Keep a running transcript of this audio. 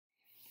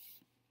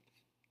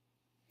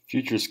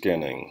Future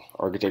Scanning,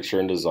 Architecture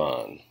and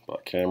Design by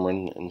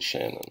Cameron and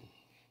Shannon.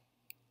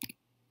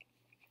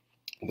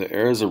 The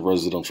eras of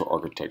residential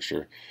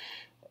architecture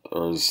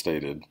are as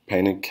stated: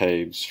 painted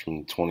caves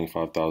from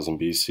 25,000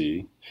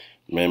 BC,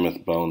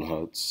 mammoth bone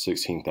huts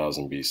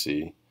 16,000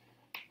 BC,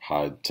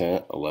 hide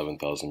tent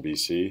 11,000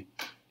 BC,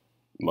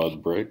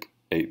 mud brick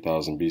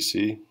 8,000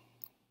 BC,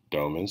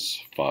 domus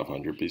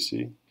 500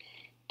 BC,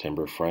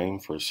 timber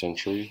frame 1st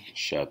century,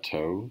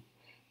 chateau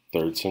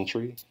 3rd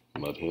century,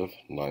 mudhif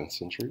 9th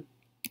century.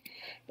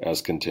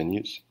 As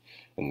continues,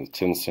 in the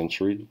 10th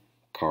century,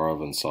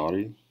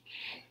 Caravansary,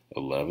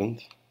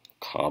 11th,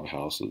 cob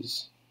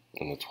houses.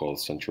 In the 12th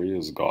century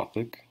is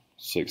Gothic.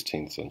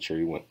 16th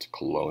century went to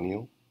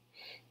colonial.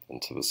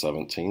 Into the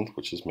 17th,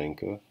 which is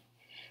Minka.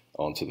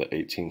 On to the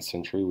 18th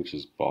century, which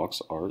is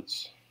box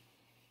arts.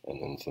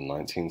 And then to the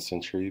 19th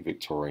century,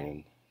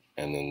 Victorian.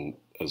 And then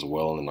as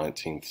well in the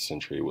 19th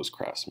century was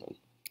craftsman.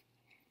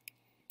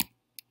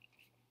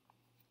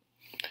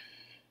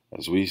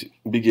 As we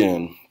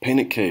begin,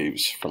 painted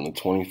caves from the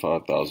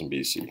 25,000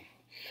 BC.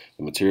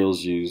 The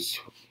materials used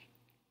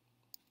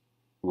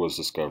was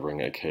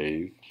discovering a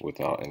cave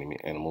without any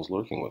animals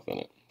lurking within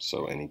it.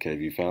 So any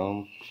cave you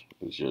found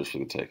is yours for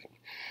the taking.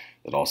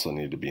 It also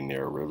needed to be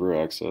near a river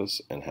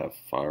access and have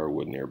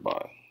firewood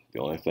nearby. The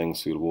only thing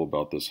suitable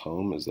about this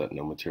home is that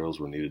no materials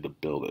were needed to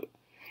build it.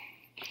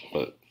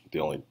 But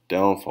the only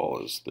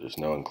downfall is there's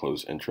no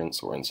enclosed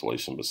entrance or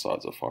insulation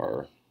besides a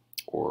fire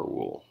or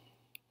wool.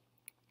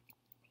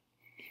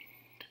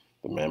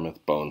 The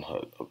mammoth bone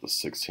hut of the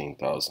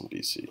 16,000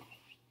 BC.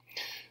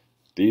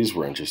 These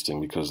were interesting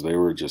because they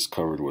were just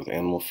covered with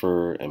animal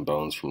fur and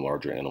bones from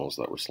larger animals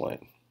that were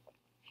slain.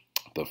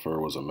 The fur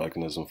was a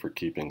mechanism for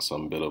keeping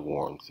some bit of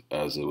warmth,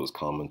 as it was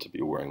common to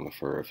be wearing the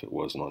fur if it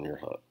wasn't on your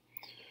hut.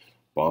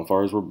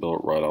 Bonfires were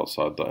built right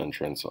outside the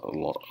entrance,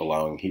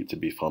 allowing heat to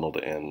be funneled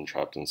in and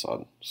trapped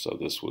inside. So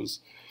this was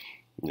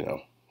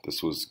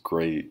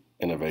great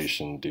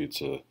innovation due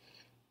to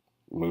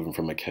moving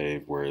from a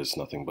cave where it's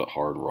nothing but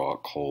hard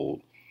rock,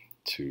 cold,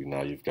 to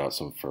now you've got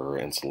some fur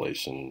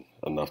insulation,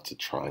 enough to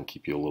try and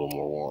keep you a little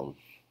more warm.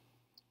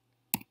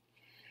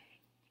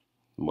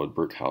 Mud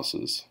brick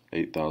houses,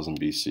 8,000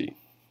 BC.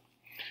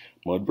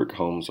 Mud brick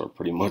homes are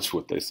pretty much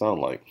what they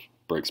sound like,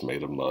 bricks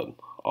made of mud,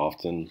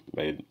 often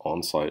made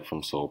on site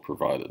from soil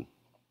provided.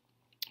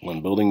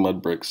 When building,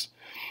 mud bricks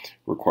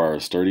require a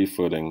sturdy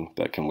footing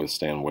that can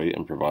withstand weight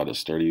and provide a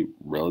sturdy,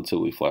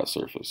 relatively flat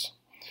surface.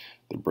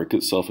 The brick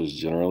itself is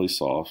generally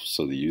soft,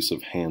 so the use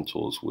of hand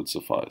tools would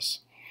suffice.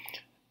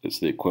 It's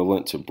the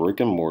equivalent to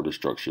brick and mortar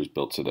structures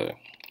built today,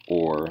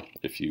 or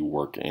if you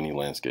work any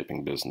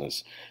landscaping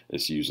business,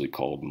 it's usually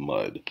called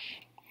mud.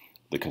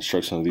 The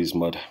construction of these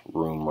mud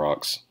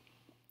rock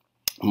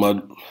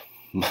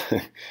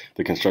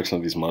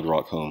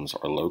homes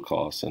are low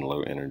cost and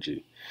low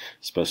energy,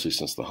 especially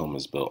since the home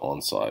is built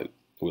on site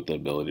with the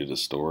ability to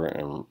store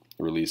and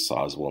release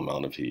sizable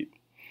amount of heat.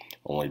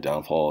 Only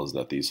downfall is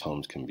that these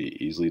homes can be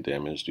easily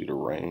damaged due to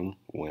rain,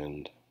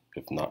 wind,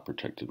 if not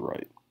protected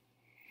right.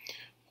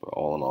 But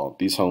all in all,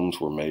 these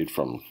homes were made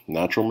from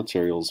natural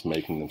materials,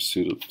 making them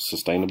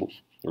sustainable,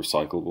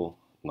 recyclable,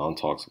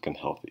 non-toxic, and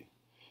healthy.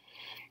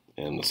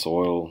 And the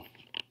soil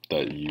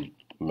that you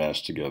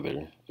mash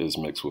together is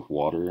mixed with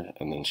water,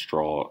 and then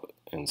straw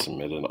and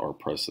cemented are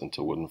pressed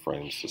into wooden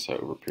frames to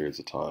set over periods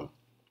of time.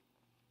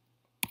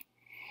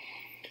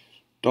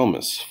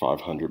 Domus,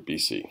 500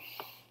 BC.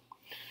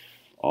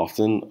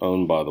 Often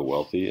owned by the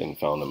wealthy and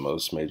found in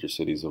most major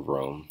cities of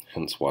Rome,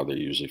 hence why they're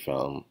usually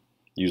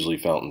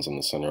fountains in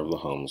the center of the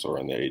homes or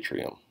in the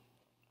atrium.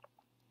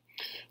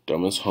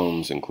 Domus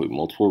homes include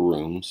multiple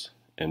rooms,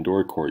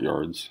 indoor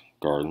courtyards,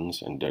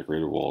 gardens, and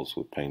decorated walls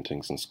with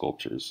paintings and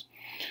sculptures.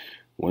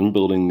 When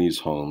building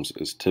these homes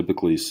is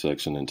typically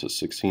sectioned into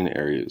 16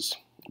 areas,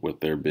 with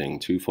there being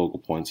 2 focal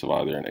points of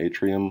either an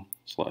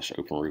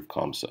atrium/open roof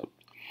concept.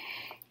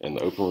 And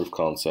the open roof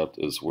concept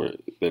is where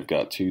they've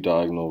got 2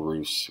 diagonal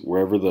roofs.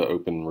 Wherever the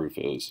open roof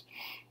is,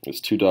 it's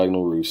 2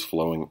 diagonal roofs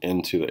flowing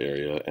into the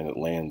area, and it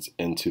lands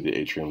into the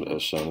atrium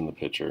as shown in the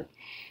picture.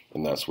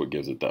 And that's what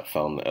gives it that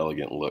fountain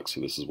elegant look.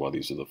 So this is why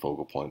these are the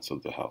focal points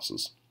of the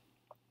houses.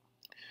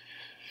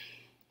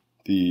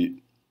 The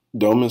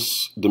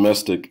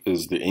domestic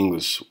is the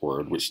English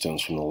word, which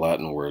stems from the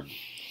Latin word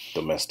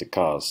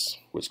domesticas,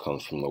 which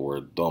comes from the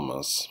word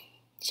domus.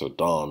 So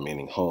dom,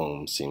 meaning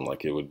home, seemed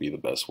like it would be the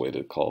best way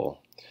to call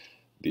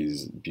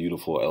these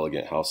beautiful,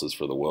 elegant houses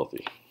for the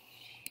wealthy.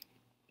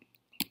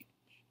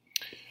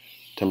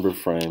 Timber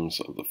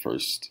frames of the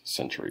 1st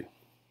century.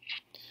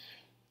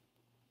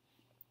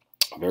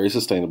 Very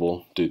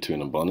sustainable due to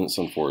an abundance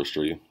in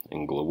forestry,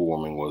 and global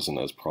warming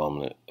wasn't as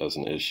prominent as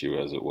an issue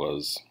as it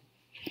was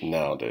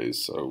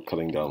nowadays. So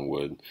cutting down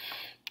wood,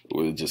 it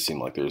would just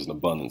seem like there's an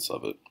abundance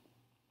of it.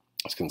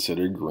 It's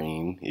considered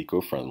green,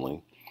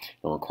 eco-friendly,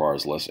 and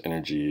requires less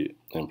energy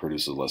and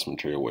produces less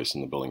material waste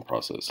in the building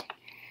process.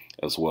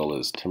 As well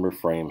as timber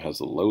frame has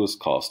the lowest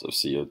cost of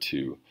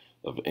CO2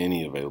 of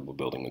any available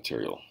building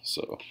material.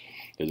 So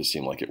it just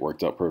seemed like it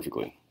worked out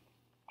perfectly.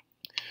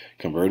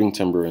 Converting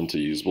timber into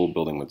usable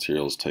building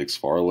materials takes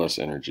far less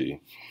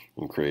energy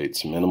and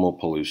creates minimal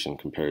pollution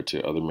compared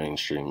to other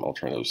mainstream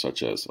alternatives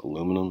such as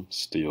aluminum,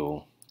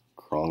 steel,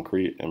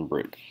 concrete, and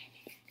brick.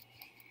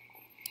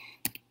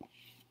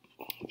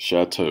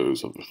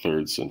 Chateaus of the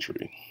 3rd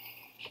century.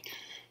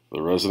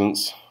 The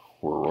residents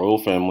were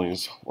royal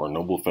families or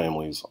noble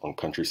families on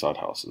countryside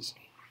houses.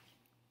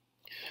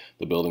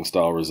 The building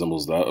style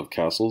resembles that of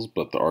castles,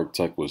 but the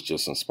architect was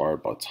just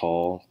inspired by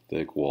tall,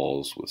 thick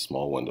walls with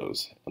small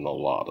windows, and a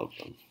lot of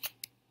them.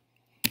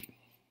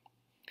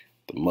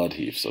 The mud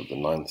heaths of the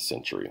 9th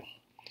century.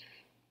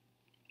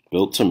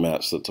 Built to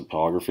match the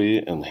topography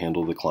and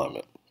handle the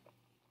climate.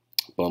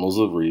 Bundles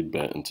of reed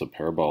bent into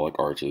parabolic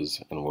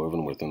arches and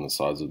woven within the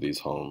sides of these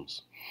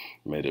homes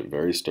made it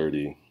very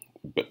sturdy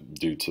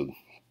due to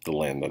the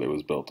land that it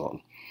was built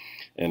on.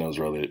 And it was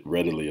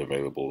readily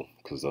available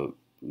because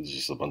there's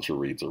just a bunch of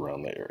reeds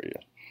around the area.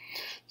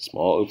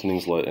 Small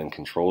openings let in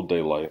controlled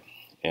daylight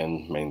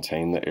and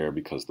maintain the air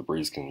because the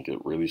breeze can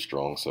get really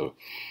strong. So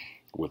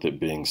with it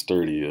being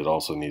sturdy, it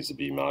also needs to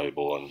be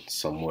malleable and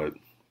somewhat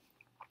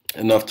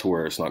enough to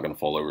where it's not going to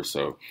fall over.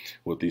 So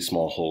with these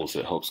small holes,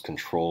 it helps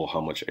control how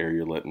much air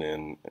you're letting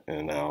in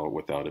and out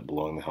without it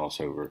blowing the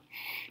house over.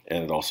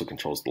 And it also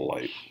controls the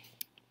light.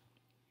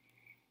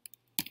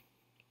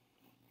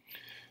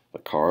 The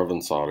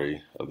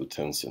Caravanserai of the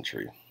 10th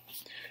century.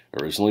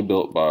 Originally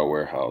built by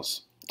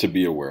to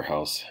be a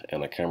warehouse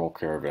and a camel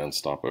caravan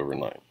stop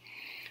overnight.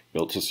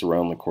 Built to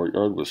surround the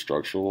courtyard with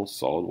structural,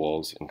 solid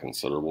walls and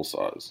considerable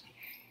size.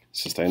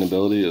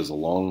 Sustainability is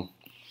along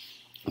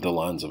the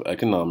lines of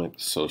economic,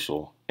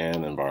 social,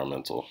 and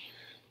environmental,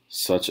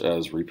 such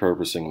as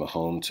repurposing the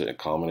home to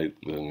accommodate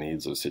the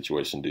needs of the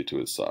situation due to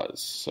its size.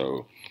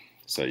 So,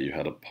 say you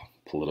had a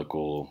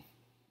political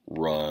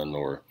run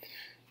or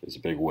there's a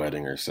big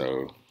wedding or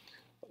so.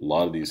 A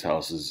lot of these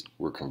houses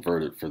were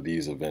converted for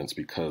these events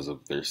because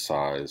of their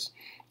size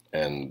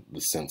and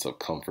the sense of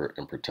comfort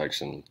and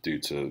protection due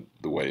to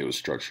the way it was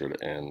structured,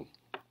 and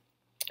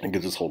it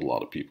could just hold a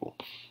lot of people.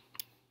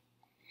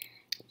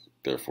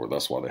 Therefore,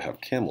 that's why they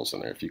have camels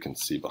in there. If you can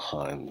see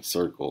behind the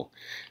circle,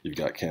 you've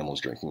got camels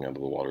drinking out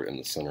of the water in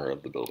the center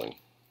of the building.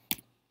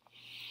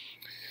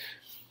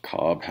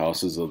 Cob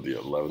houses of the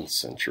 11th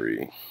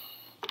century.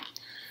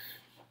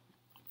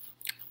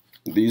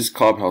 These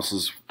cob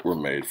houses were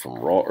made from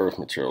raw earth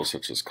materials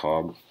such as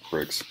cob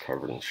bricks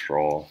covered in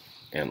straw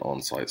and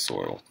on-site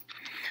soil.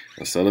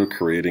 Instead of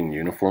creating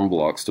uniform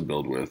blocks to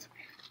build with,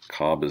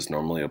 cob is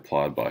normally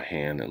applied by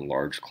hand in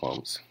large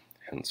clumps,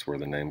 hence where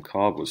the name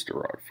cob was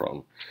derived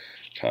from,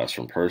 passed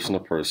from person to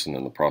person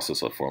in the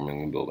process of forming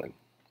the building.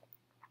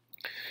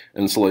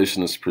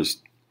 Insulation is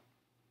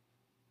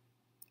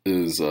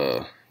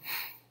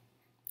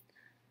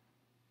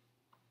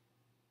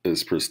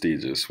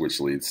prestigious, which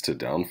leads to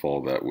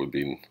downfall that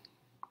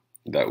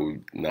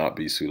would not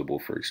be suitable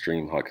for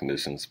extreme hot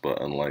conditions,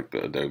 but unlike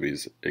the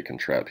adobes, it can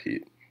trap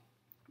heat.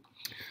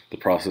 The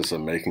process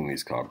of making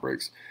these cob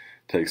bricks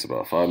takes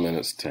about 5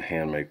 minutes to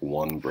hand make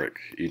one brick.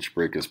 Each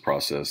brick is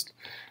processed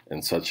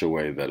in such a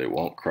way that it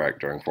won't crack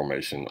during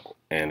formation,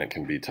 and it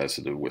can be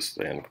tested to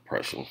withstand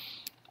compression.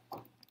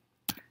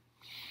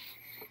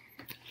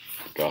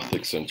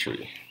 Gothic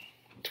century,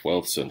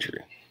 12th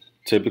century.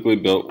 Typically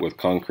built with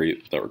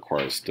concrete that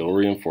requires steel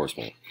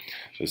reinforcement.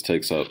 This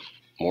takes up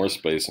more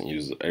space and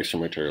uses extra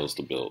materials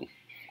to build.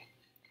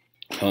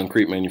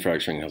 Concrete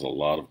manufacturing has a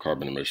lot of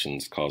carbon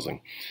emissions,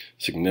 causing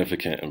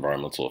significant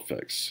environmental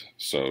effects.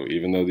 So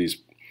even though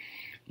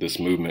this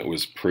movement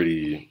was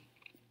pretty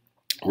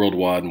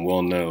worldwide and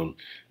well known,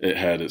 it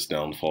had its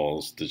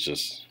downfalls that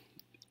just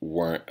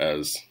weren't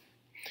as,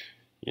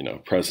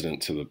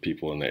 precedent to the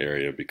people in the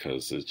area,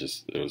 because it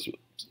was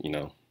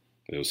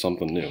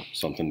something new,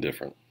 something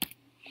different.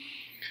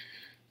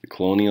 The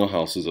colonial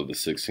houses of the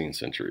 16th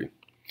century.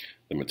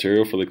 The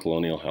material for the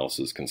colonial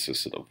houses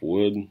consisted of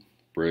wood,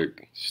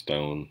 brick,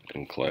 stone,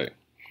 and clay.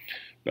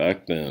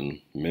 Back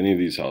then, many of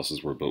these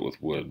houses were built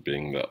with wood,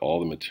 being that all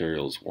the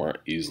materials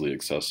weren't easily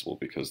accessible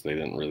because they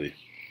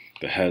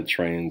had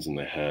trains and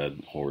they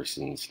had horses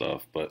and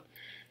stuff, but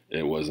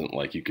it wasn't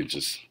like you could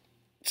just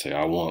say,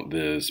 I want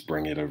this,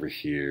 bring it over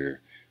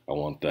here, I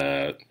want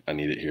that, I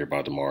need it here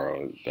by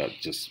tomorrow. That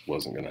just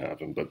wasn't going to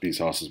happen. But these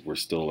houses were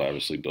still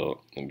lavishly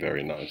built and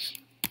very nice.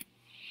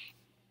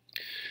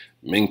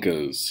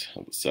 Minkas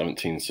of the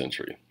 17th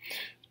century.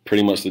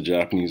 Pretty much the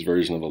Japanese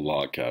version of a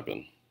log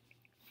cabin.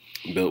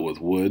 Built with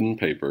wood and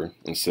paper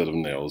instead of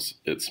nails,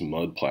 it's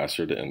mud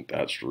plastered and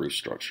thatched roof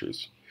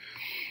structures.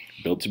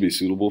 Built to be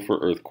suitable for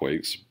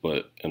earthquakes,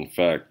 but in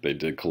fact they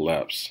did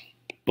collapse.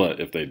 But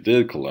if they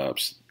did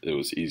collapse, it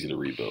was easy to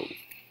rebuild.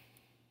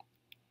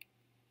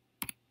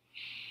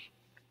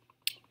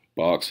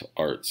 Box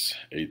arts,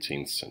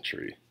 18th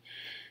century.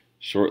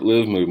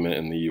 Short-lived movement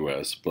in the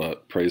US,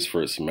 but praised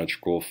for its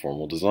symmetrical,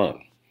 formal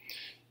design.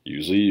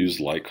 Usually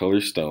used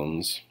light-colored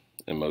stones,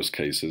 in most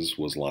cases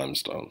was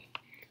limestone.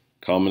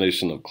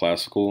 Combination of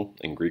classical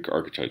and Greek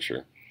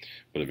architecture,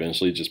 but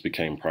eventually just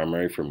became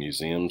primary for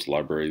museums,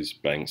 libraries,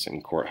 banks,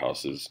 and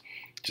courthouses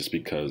just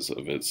because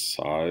of its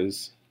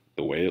size,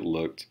 the way it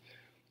looked,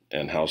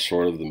 and how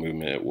short of the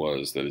movement it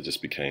was that it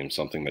just became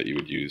something that you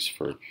would use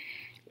for,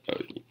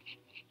 uh,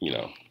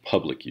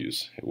 public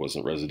use. It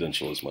wasn't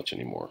residential as much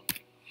anymore.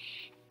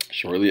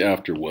 Shortly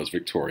after was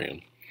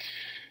Victorian,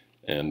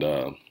 and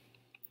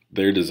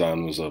their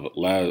design was a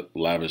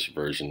lavish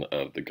version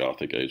of the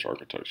Gothic age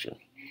architecture.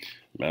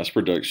 Mass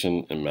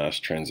production and mass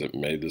transit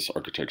made this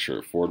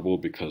architecture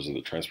affordable because of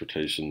the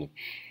transportation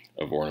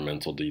of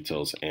ornamental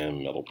details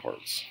and metal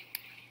parts.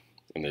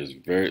 And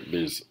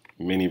there's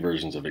many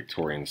versions of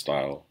Victorian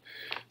style.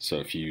 So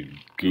if you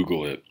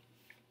Google it,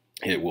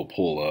 it will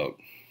pull up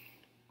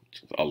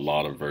a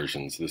lot of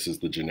versions. This is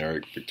the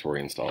generic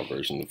Victorian style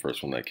version, the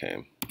first one that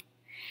came.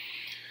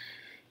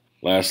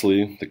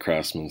 Lastly, the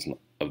craftsmen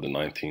of the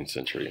 19th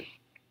century.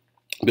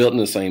 Built in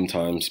the same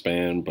time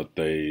span, but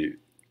they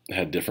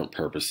had different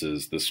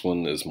purposes. This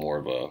one is more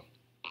of a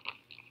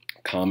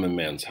common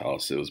man's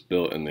house. It was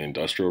built in the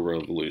Industrial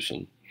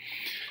Revolution.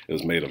 It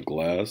was made of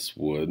glass,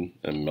 wood,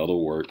 and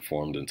metal work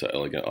formed into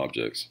elegant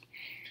objects.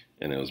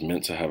 And it was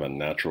meant to have a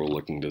natural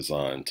looking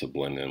design to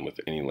blend in with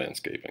any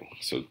landscaping.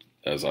 So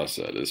as I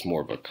said, it's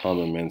more of a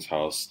common man's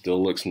house.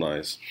 Still looks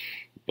nice,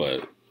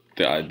 but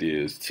the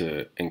idea is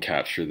to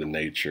encapture the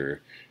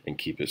nature and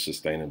keep it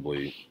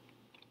sustainably,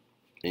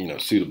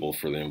 suitable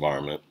for the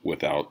environment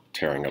without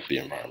tearing up the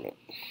environment.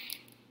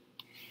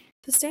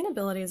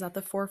 Sustainability is at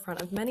the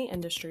forefront of many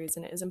industries,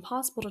 and it is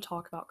impossible to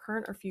talk about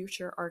current or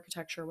future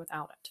architecture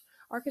without it.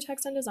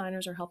 Architects and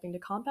designers are helping to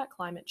combat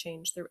climate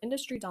change through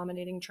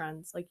industry-dominating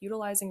trends like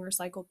utilizing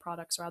recycled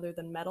products rather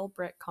than metal,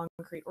 brick,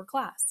 concrete, or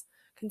glass.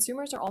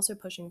 Consumers are also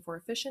pushing for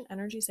efficient,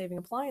 energy-saving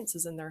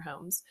appliances in their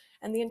homes,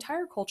 and the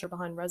entire culture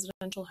behind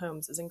residential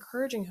homes is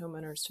encouraging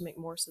homeowners to make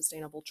more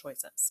sustainable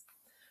choices.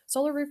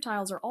 Solar roof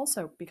tiles are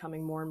also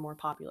becoming more and more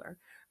popular.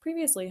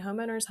 Previously,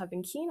 homeowners have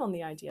been keen on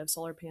the idea of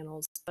solar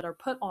panels, but are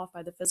put off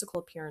by the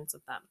physical appearance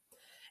of them.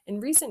 In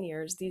recent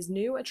years, these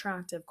new,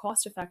 attractive,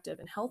 cost-effective,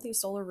 and healthy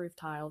solar roof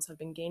tiles have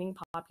been gaining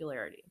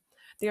popularity.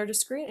 They are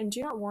discreet and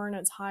do not warrant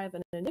as high of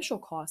an initial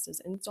cost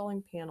as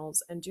installing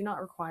panels and do not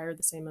require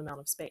the same amount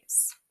of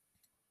space.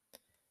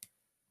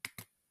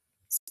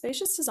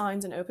 Spacious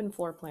designs and open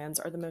floor plans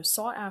are the most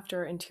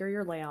sought-after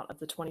interior layout of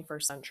the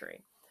 21st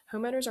century.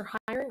 Homeowners are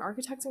hiring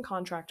architects and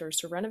contractors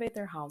to renovate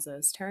their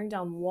houses, tearing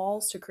down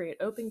walls to create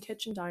open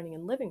kitchen, dining,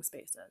 and living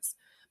spaces.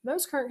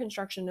 Most current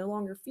construction no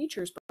longer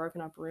features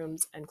broken up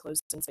rooms and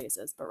closed-in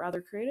spaces, but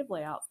rather creative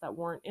layouts that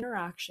warrant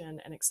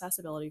interaction and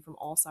accessibility from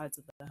all sides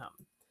of the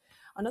home.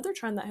 Another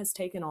trend that has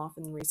taken off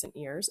in recent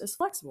years is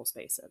flexible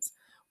spaces.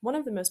 One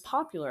of the most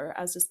popular,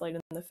 as displayed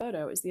in the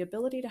photo, is the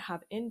ability to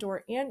have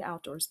indoor and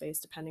outdoor space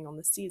depending on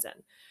the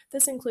season.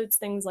 This includes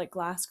things like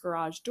glass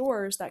garage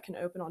doors that can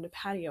open onto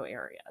patio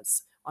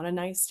areas on a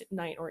nice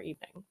night or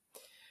evening.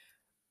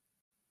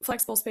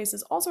 Flexible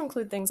spaces also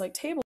include things like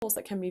tables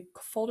that can be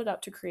folded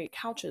up to create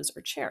couches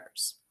or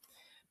chairs.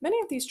 Many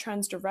of these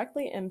trends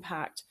directly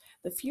impact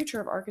the future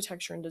of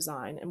architecture and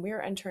design, and we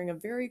are entering a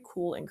very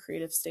cool and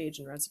creative stage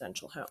in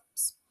residential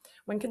homes.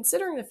 When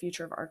considering the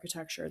future of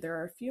architecture, there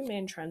are a few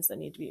main trends that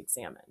need to be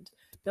examined: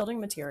 building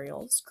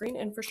materials, green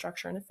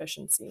infrastructure and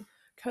efficiency,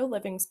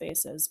 co-living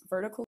spaces,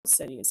 vertical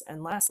cities,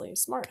 and lastly,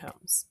 smart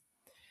homes.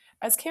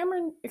 As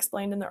Cameron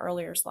explained in the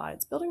earlier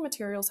slides, building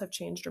materials have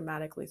changed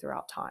dramatically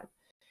throughout time.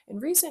 In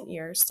recent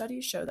years,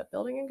 studies show that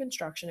building and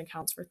construction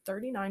accounts for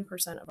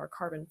 39% of our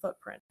carbon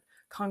footprint,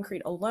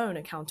 concrete alone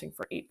accounting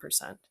for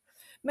 8%.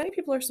 Many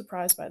people are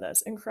surprised by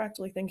this,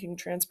 incorrectly thinking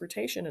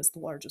transportation is the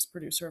largest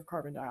producer of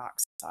carbon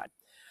dioxide.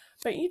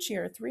 But each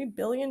year, 3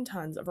 billion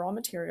tons of raw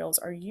materials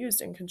are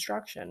used in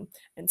construction,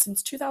 and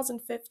since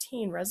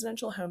 2015,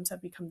 residential homes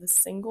have become the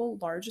single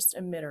largest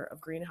emitter of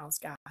greenhouse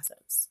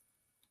gases.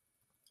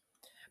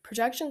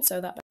 Projections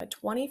show that by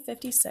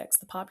 2056,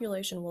 the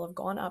population will have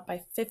gone up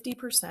by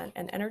 50%,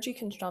 and energy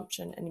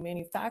consumption and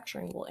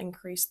manufacturing will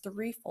increase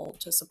threefold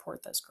to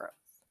support this growth.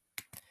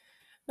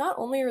 Not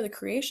only are the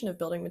creation of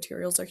building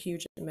materials a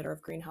huge emitter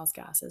of greenhouse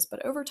gases,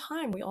 but over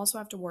time we also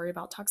have to worry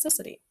about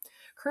toxicity.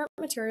 Current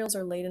materials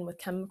are laden with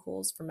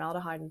chemicals,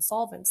 formaldehyde, and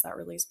solvents that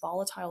release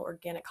volatile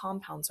organic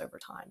compounds over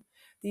time.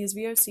 These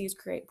VOCs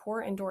create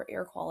poor indoor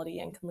air quality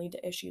and can lead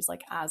to issues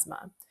like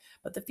asthma.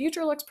 But the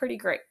future looks pretty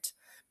great.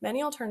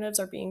 Many alternatives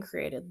are being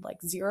created,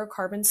 like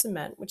zero-carbon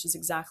cement, which is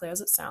exactly as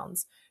it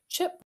sounds,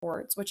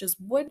 chipboards, which is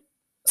wood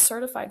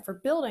certified for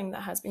building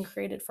that has been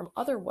created from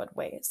other wood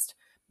waste,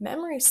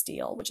 memory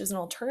steel, which is an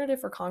alternative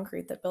for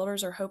concrete that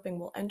builders are hoping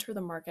will enter the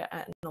market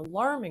at an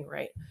alarming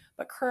rate,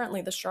 but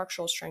currently the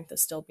structural strength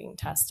is still being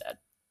tested.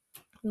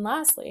 And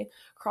lastly,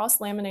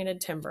 cross-laminated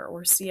timber,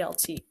 or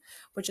CLT,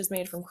 which is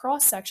made from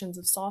cross sections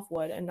of soft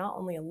wood and not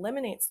only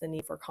eliminates the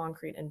need for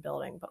concrete in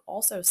building, but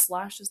also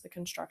slashes the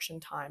construction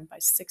time by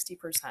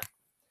 60%.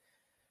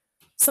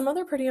 Some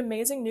other pretty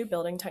amazing new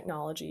building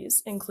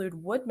technologies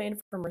include wood made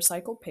from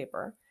recycled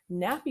paper,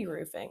 nappy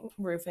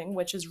roofing,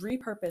 which is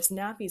repurposed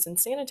nappies and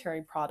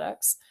sanitary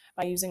products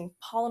by using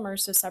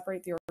polymers to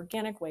separate the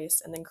organic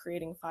waste and then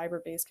creating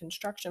fiber-based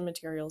construction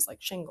materials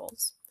like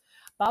shingles.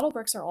 Bottle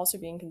bricks are also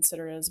being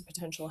considered as a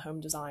potential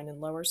home design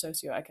in lower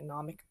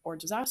socioeconomic or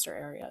disaster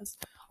areas,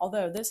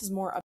 although this is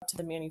more up to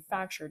the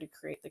manufacturer to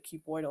create the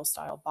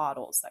cuboidal-style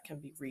bottles that can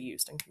be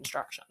reused in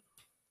construction.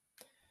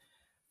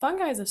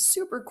 Fungi is a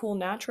super cool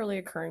naturally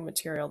occurring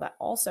material that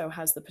also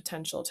has the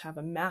potential to have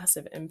a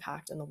massive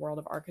impact in the world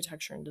of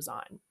architecture and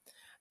design.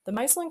 The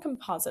mycelium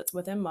composites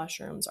within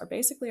mushrooms are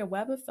basically a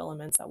web of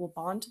filaments that will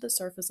bond to the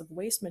surface of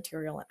waste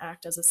material and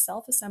act as a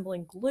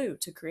self-assembling glue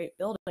to create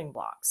building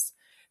blocks.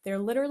 They are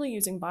literally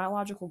using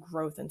biological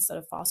growth instead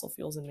of fossil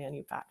fuels in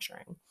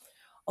manufacturing.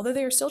 Although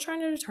they are still trying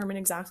to determine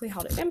exactly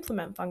how to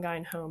implement fungi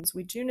in homes,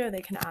 we do know they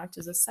can act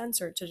as a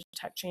sensor to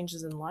detect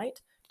changes in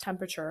light,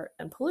 temperature,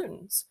 and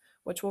pollutants,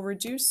 which will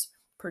reduce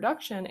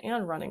production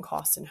and running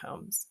costs in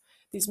homes.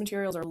 These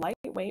materials are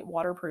lightweight,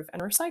 waterproof,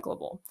 and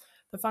recyclable.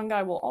 The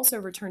fungi will also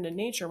return to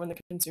nature when the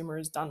consumer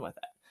is done with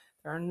it.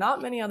 There are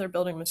not many other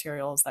building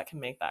materials that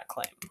can make that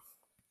claim.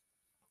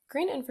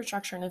 Green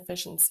infrastructure and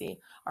efficiency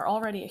are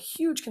already a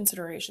huge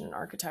consideration in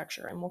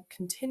architecture and will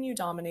continue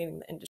dominating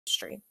the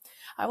industry.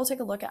 I will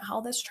take a look at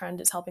how this trend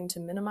is helping to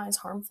minimize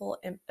harmful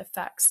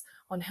effects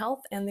on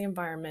health and the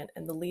environment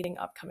and the leading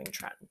upcoming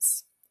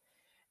trends.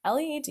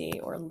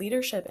 LEED, or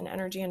Leadership in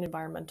Energy and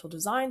Environmental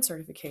Design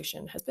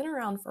certification, has been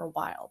around for a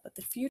while, but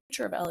the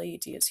future of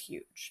LED is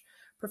huge.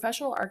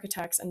 Professional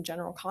architects and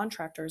general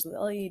contractors with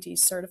LED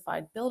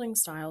certified building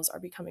styles are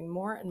becoming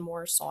more and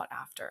more sought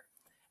after,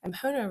 and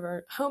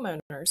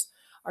homeowners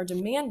are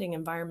demanding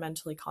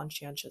environmentally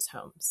conscientious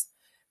homes.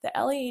 The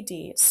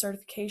LEED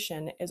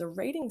certification is a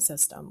rating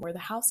system where the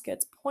house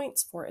gets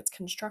points for its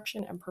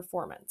construction and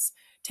performance,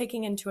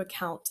 taking into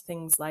account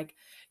things like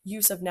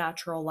use of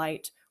natural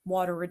light,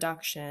 water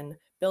reduction,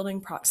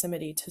 building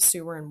proximity to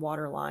sewer and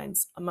water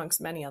lines,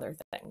 amongst many other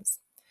things.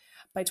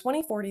 By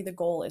 2040, the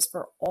goal is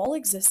for all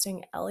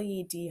existing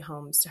LED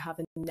homes to have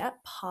a net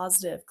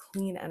positive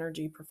clean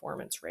energy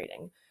performance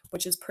rating,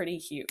 which is pretty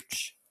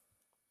huge.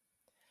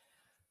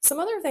 Some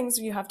other things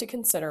you have to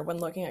consider when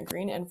looking at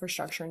green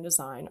infrastructure and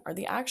design are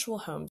the actual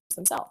homes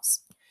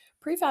themselves.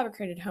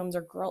 Prefabricated homes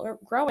are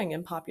growing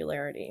in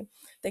popularity.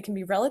 They can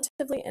be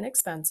relatively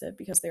inexpensive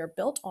because they are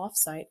built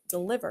off-site,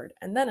 delivered,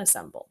 and then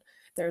assembled.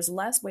 There's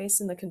less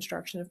waste in the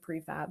construction of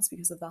prefabs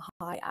because of the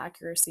high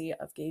accuracy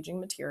of gauging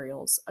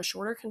materials, a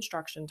shorter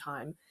construction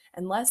time,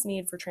 and less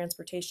need for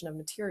transportation of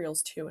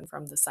materials to and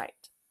from the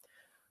site.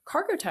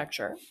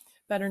 Cargotecture,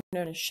 better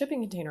known as shipping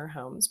container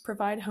homes,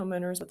 provide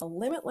homeowners with a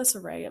limitless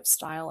array of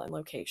style and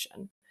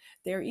location.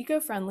 They are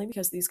eco-friendly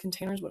because these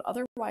containers would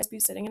otherwise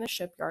be sitting in a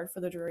shipyard for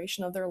the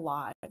duration of their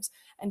lives,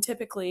 and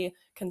typically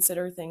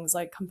consider things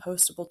like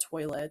compostable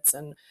toilets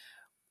and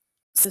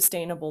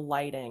sustainable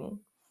lighting.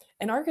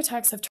 And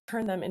architects have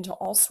turned them into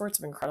all sorts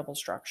of incredible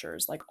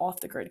structures, like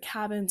off-the-grid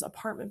cabins,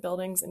 apartment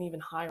buildings, and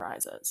even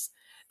high-rises.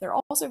 They're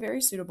also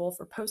very suitable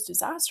for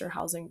post-disaster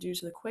housing due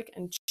to the quick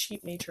and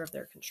cheap nature of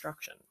their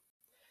construction.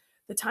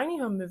 The tiny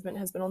home movement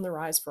has been on the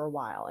rise for a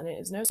while, and it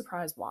is no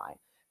surprise why.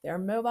 They are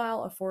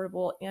mobile,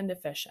 affordable, and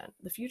efficient.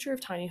 The future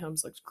of tiny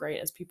homes looks great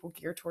as people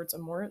gear towards a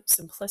more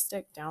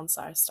simplistic,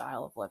 downsized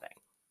style of living.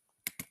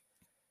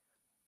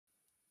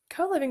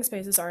 Co-living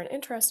spaces are an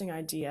interesting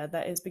idea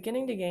that is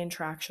beginning to gain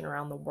traction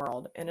around the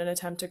world in an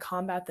attempt to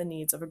combat the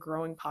needs of a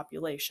growing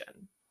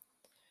population.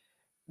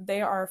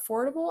 They are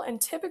affordable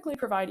and typically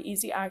provide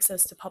easy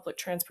access to public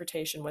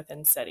transportation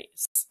within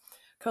cities.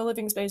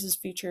 Co-living spaces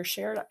feature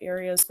shared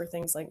areas for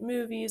things like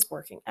movies,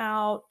 working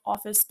out,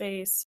 office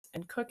space,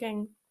 and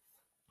cooking.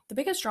 The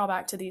biggest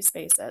drawback to these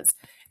spaces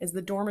is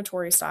the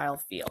dormitory-style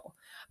feel,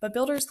 but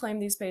builders claim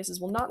these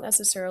spaces will not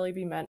necessarily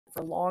be meant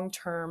for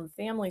long-term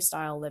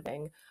family-style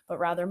living, but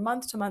rather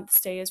month-to-month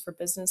stays for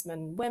businessmen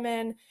and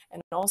women,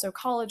 and also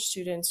college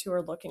students who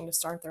are looking to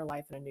start their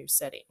life in a new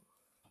city.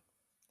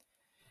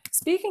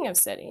 Speaking of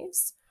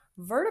cities,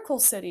 vertical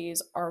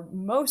cities are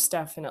most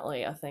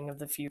definitely a thing of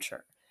the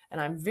future, and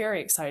I'm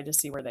very excited to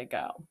see where they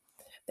go.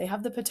 They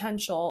have the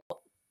potential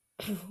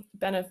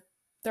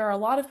There are a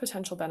lot of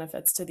potential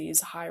benefits to these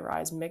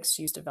high-rise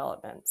mixed-use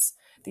developments.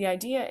 The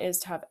idea is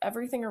to have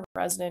everything a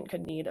resident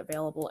could need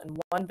available in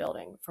one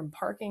building, from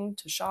parking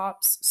to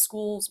shops,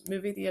 schools,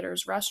 movie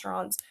theaters,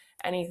 restaurants,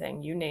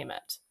 anything, you name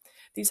it.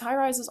 These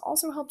high-rises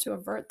also help to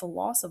avert the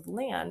loss of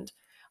land,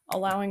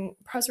 allowing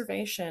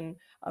preservation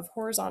of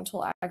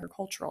horizontal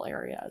agricultural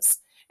areas.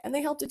 And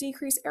they help to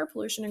decrease air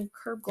pollution and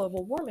curb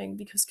global warming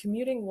because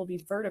commuting will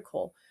be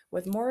vertical,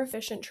 with more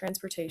efficient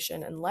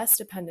transportation and less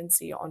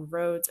dependency on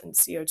roads and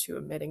CO2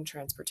 emitting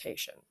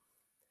transportation.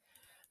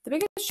 The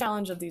biggest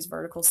challenge of these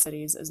vertical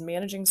cities is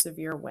managing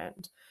severe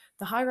wind.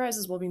 The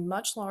high-rises will be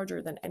much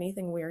larger than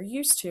anything we are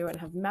used to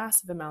and have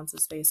massive amounts of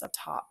space up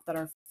top that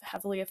are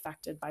heavily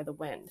affected by the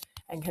wind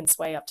and can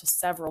sway up to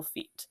several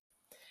feet.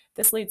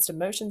 This leads to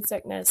motion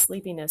sickness,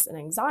 sleepiness, and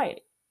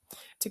anxiety.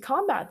 To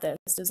combat this,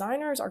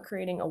 designers are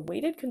creating a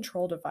weighted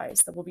control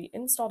device that will be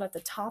installed at the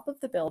top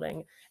of the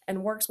building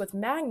and works with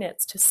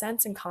magnets to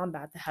sense and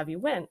combat the heavy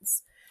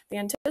winds. They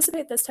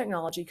anticipate this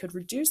technology could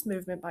reduce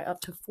movement by up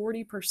to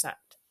 40%.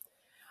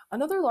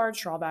 Another large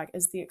drawback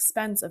is the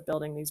expense of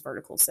building these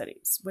vertical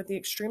cities. With the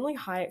extremely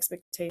high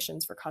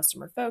expectations for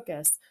customer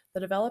focus, the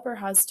developer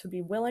has to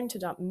be willing to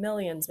dump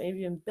millions, maybe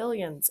even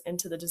billions,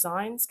 into the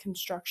designs,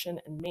 construction,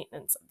 and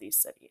maintenance of these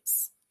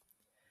cities.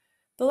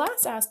 The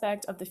last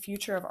aspect of the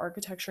future of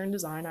architecture and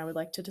design I would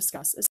like to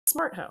discuss is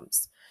smart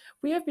homes.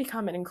 We have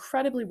become an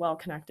incredibly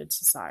well-connected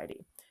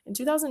society. In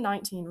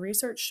 2019,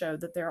 research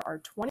showed that there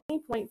are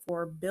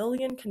 20.4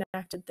 billion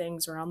connected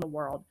things around the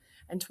world,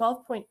 and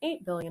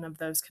 12.8 billion of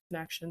those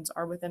connections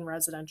are within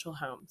residential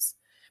homes,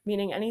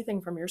 meaning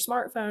anything from your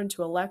smartphone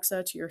to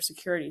Alexa to your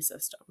security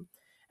system.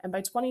 And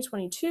by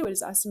 2022, it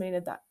is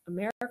estimated that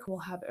America will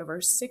have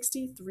over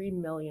 63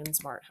 million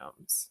smart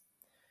homes.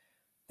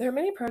 There are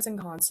many pros and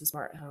cons to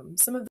smart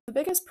homes. Some of the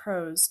biggest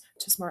pros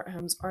to smart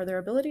homes are their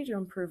ability to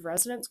improve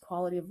residents'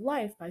 quality of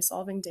life by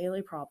solving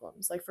daily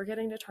problems, like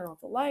forgetting to turn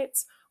off the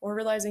lights or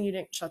realizing you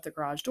didn't shut the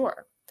garage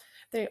door.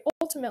 They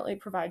ultimately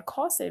provide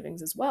cost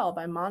savings as well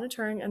by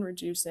monitoring and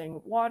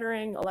reducing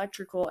watering,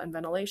 electrical, and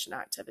ventilation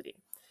activity.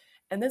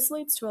 And this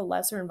leads to a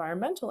lesser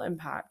environmental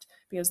impact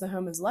because the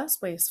home is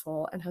less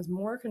wasteful and has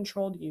more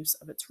controlled use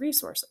of its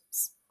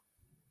resources.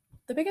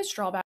 The biggest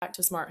drawback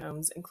to smart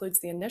homes includes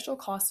the initial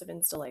cost of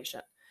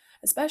installation,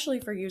 especially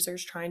for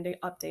users trying to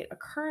update a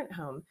current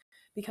home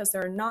because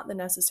there are not the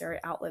necessary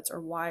outlets or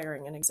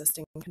wiring in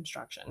existing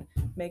construction,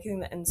 making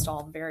the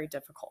install very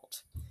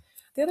difficult.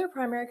 The other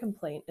primary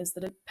complaint is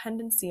the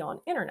dependency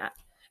on internet.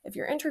 If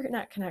your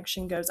internet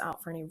connection goes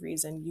out for any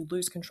reason, you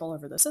lose control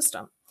over the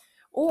system.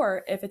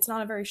 Or if it's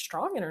not a very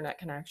strong internet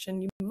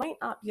connection, you might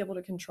not be able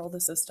to control the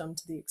system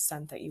to the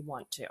extent that you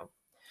want to.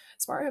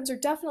 Smart homes are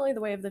definitely the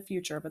way of the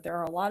future, but there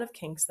are a lot of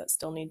kinks that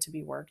still need to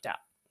be worked out.